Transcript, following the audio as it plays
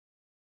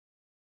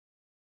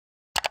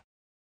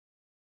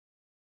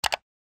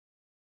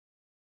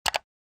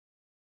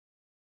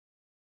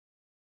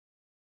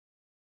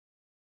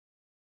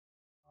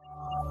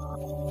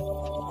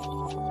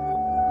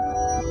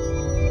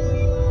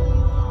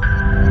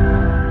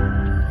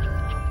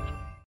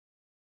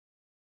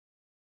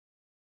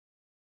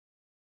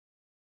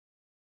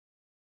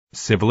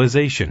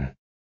Civilization.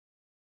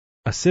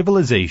 A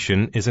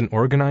civilization is an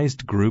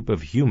organized group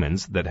of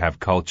humans that have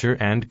culture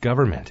and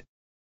government.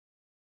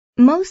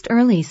 Most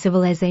early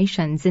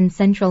civilizations in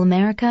Central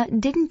America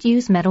didn't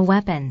use metal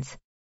weapons.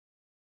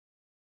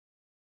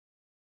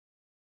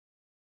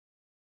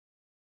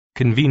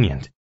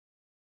 Convenient.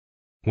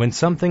 When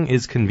something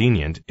is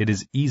convenient, it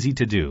is easy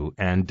to do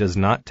and does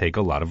not take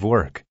a lot of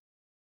work.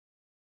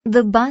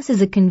 The bus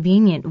is a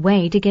convenient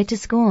way to get to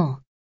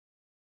school.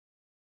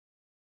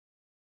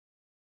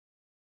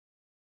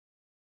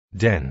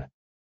 Den.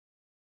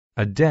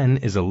 A den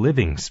is a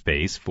living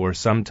space for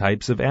some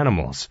types of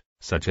animals,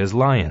 such as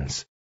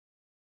lions.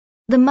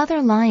 The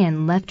mother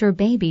lion left her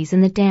babies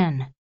in the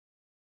den.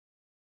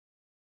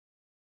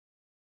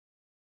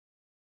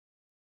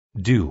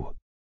 Dew.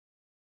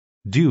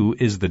 Dew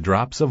is the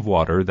drops of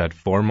water that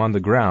form on the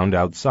ground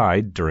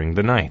outside during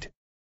the night.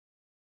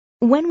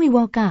 When we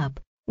woke up,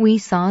 we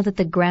saw that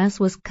the grass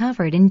was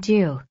covered in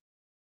dew.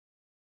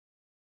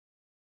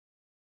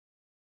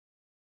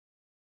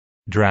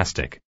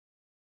 Drastic.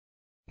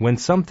 When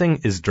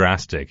something is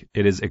drastic,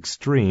 it is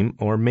extreme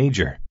or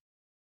major.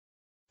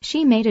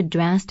 She made a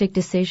drastic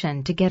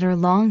decision to get her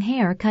long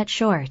hair cut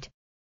short.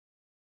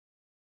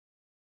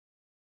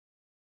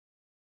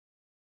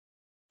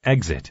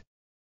 Exit.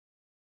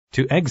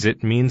 To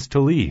exit means to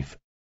leave.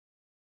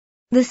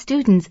 The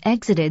students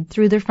exited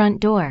through the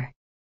front door.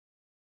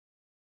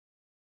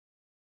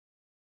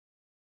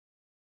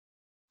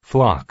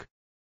 Flock.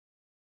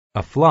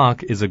 A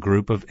flock is a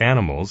group of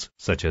animals,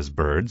 such as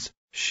birds,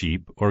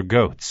 sheep, or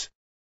goats.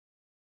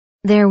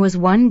 There was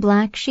one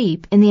black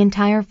sheep in the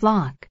entire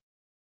flock.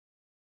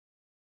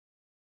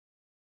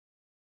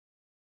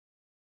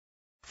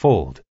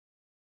 Fold.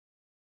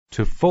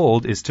 To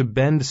fold is to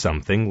bend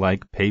something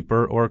like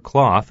paper or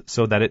cloth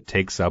so that it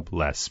takes up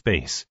less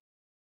space.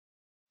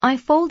 I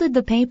folded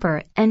the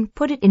paper and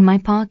put it in my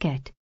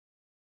pocket.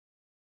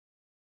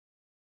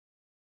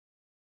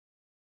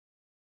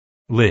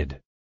 Lid.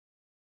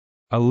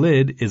 A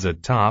lid is a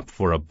top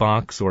for a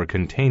box or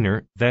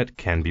container that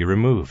can be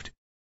removed.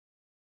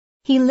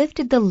 He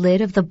lifted the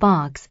lid of the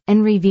box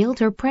and revealed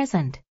her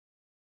present.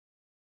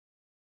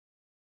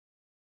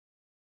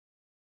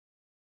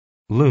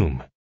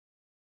 Loom.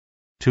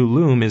 To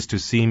loom is to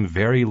seem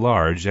very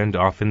large and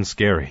often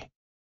scary.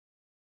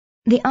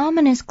 The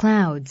ominous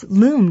clouds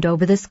loomed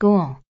over the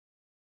school.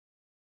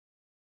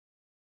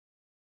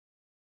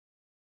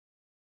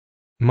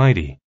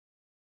 Mighty.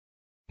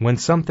 When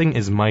something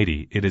is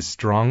mighty, it is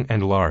strong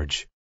and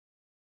large.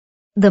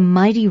 The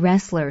mighty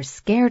wrestler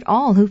scared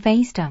all who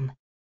faced him.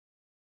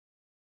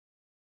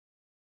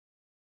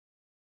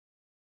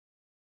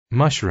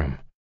 Mushroom.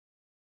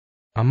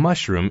 A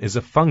mushroom is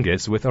a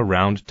fungus with a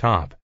round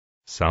top.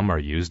 Some are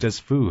used as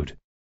food.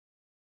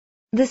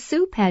 The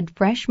soup had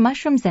fresh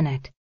mushrooms in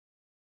it.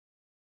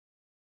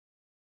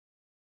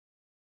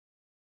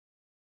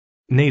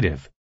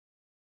 Native.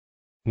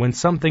 When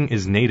something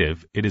is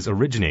native, it is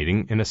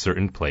originating in a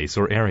certain place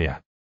or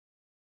area.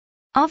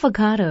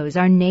 Avocados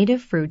are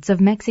native fruits of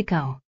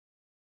Mexico.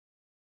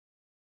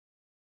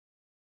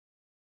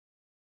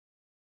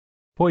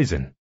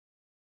 Poison.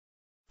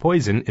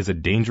 Poison is a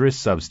dangerous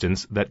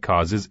substance that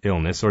causes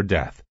illness or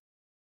death.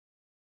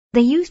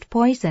 They used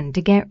poison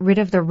to get rid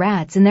of the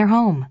rats in their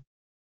home.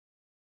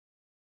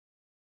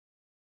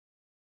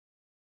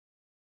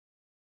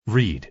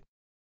 Reed.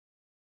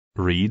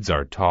 Reeds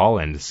are tall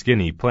and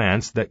skinny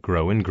plants that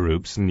grow in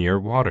groups near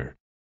water.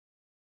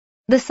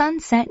 The sun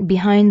set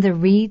behind the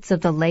reeds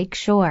of the lake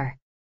shore.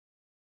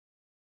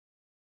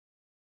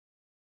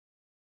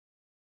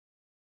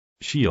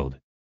 Shield.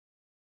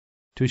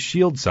 To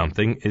shield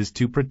something is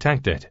to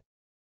protect it.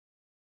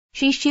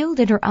 She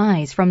shielded her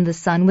eyes from the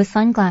sun with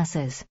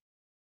sunglasses.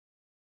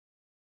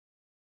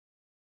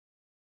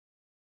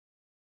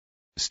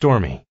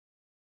 Stormy.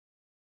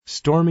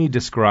 Stormy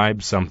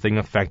describes something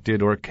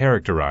affected or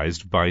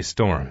characterized by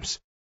storms.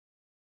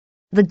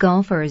 The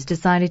golfers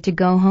decided to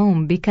go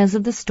home because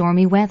of the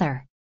stormy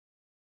weather.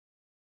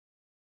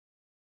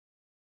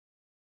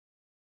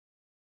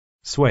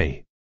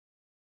 Sway.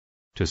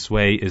 To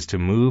sway is to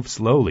move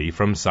slowly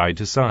from side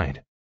to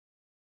side.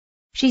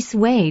 She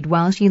swayed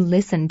while she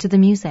listened to the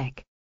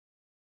music.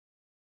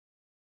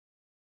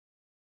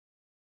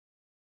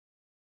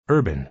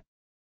 Urban.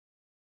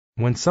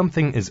 When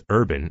something is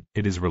urban,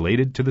 it is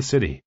related to the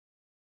city.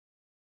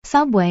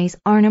 Subways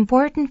are an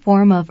important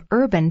form of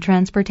urban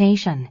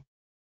transportation.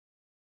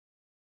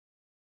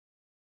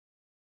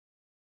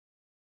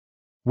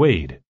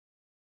 Wade.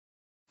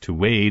 To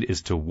wade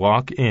is to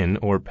walk in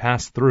or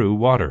pass through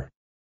water.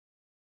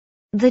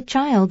 The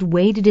child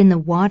waded in the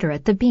water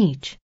at the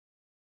beach.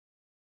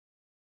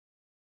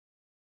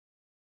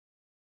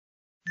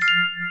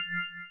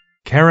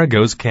 Kara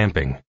goes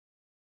camping.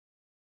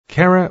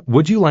 Kara,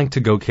 would you like to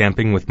go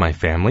camping with my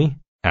family?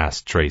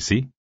 Asked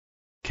Tracy.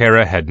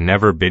 Kara had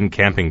never been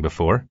camping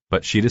before,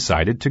 but she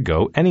decided to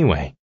go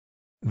anyway.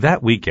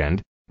 That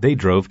weekend, they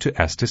drove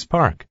to Estes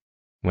Park.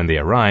 When they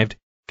arrived,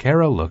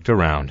 Kara looked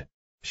around.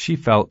 She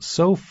felt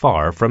so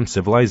far from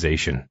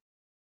civilization.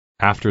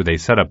 After they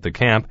set up the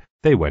camp,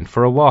 they went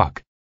for a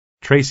walk.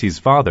 Tracy's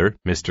father,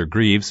 Mr.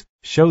 Greaves,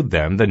 showed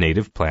them the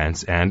native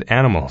plants and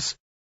animals.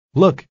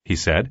 "Look," he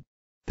said,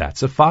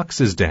 "that's a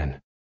fox's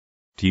den.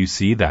 Do you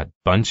see that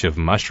bunch of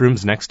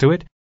mushrooms next to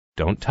it?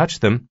 Don't touch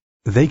them.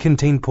 They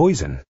contain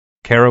poison."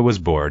 Kara was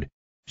bored.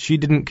 She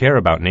didn't care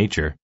about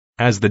nature.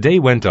 As the day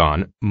went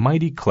on,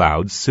 mighty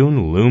clouds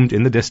soon loomed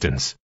in the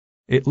distance.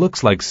 "It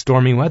looks like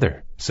stormy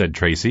weather," said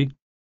Tracy.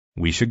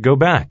 "We should go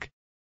back."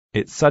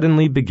 It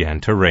suddenly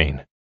began to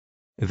rain.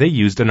 They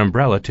used an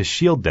umbrella to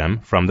shield them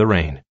from the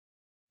rain.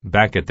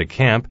 Back at the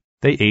camp,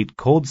 they ate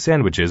cold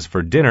sandwiches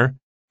for dinner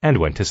and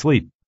went to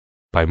sleep.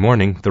 By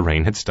morning, the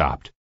rain had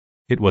stopped.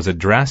 It was a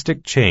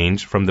drastic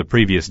change from the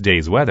previous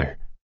day's weather.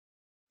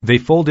 They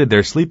folded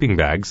their sleeping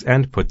bags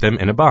and put them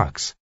in a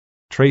box.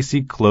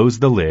 Tracy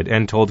closed the lid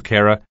and told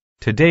Kara,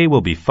 "Today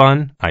will be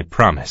fun, I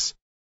promise."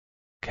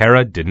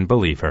 Kara didn't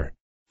believe her.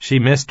 She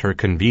missed her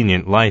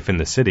convenient life in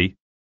the city.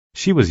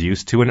 She was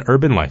used to an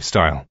urban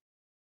lifestyle.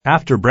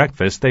 After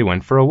breakfast, they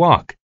went for a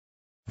walk.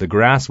 The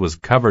grass was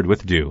covered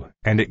with dew,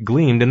 and it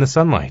gleamed in the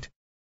sunlight.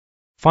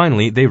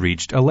 Finally, they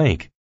reached a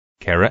lake.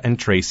 Kara and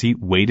Tracy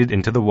waded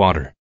into the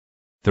water.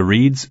 The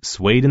reeds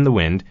swayed in the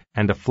wind,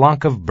 and a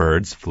flock of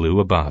birds flew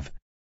above.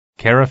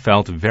 Kara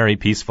felt very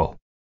peaceful.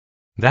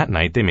 That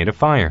night they made a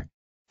fire.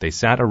 They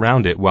sat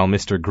around it while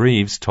Mr.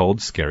 Greaves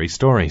told scary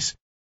stories.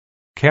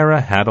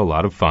 Kara had a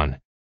lot of fun.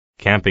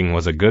 Camping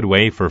was a good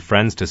way for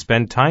friends to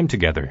spend time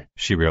together,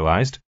 she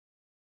realized.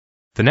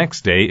 The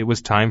next day it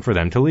was time for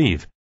them to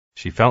leave.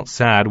 She felt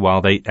sad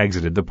while they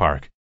exited the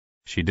park.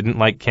 She didn't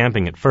like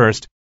camping at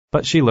first,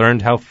 but she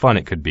learned how fun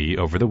it could be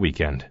over the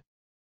weekend.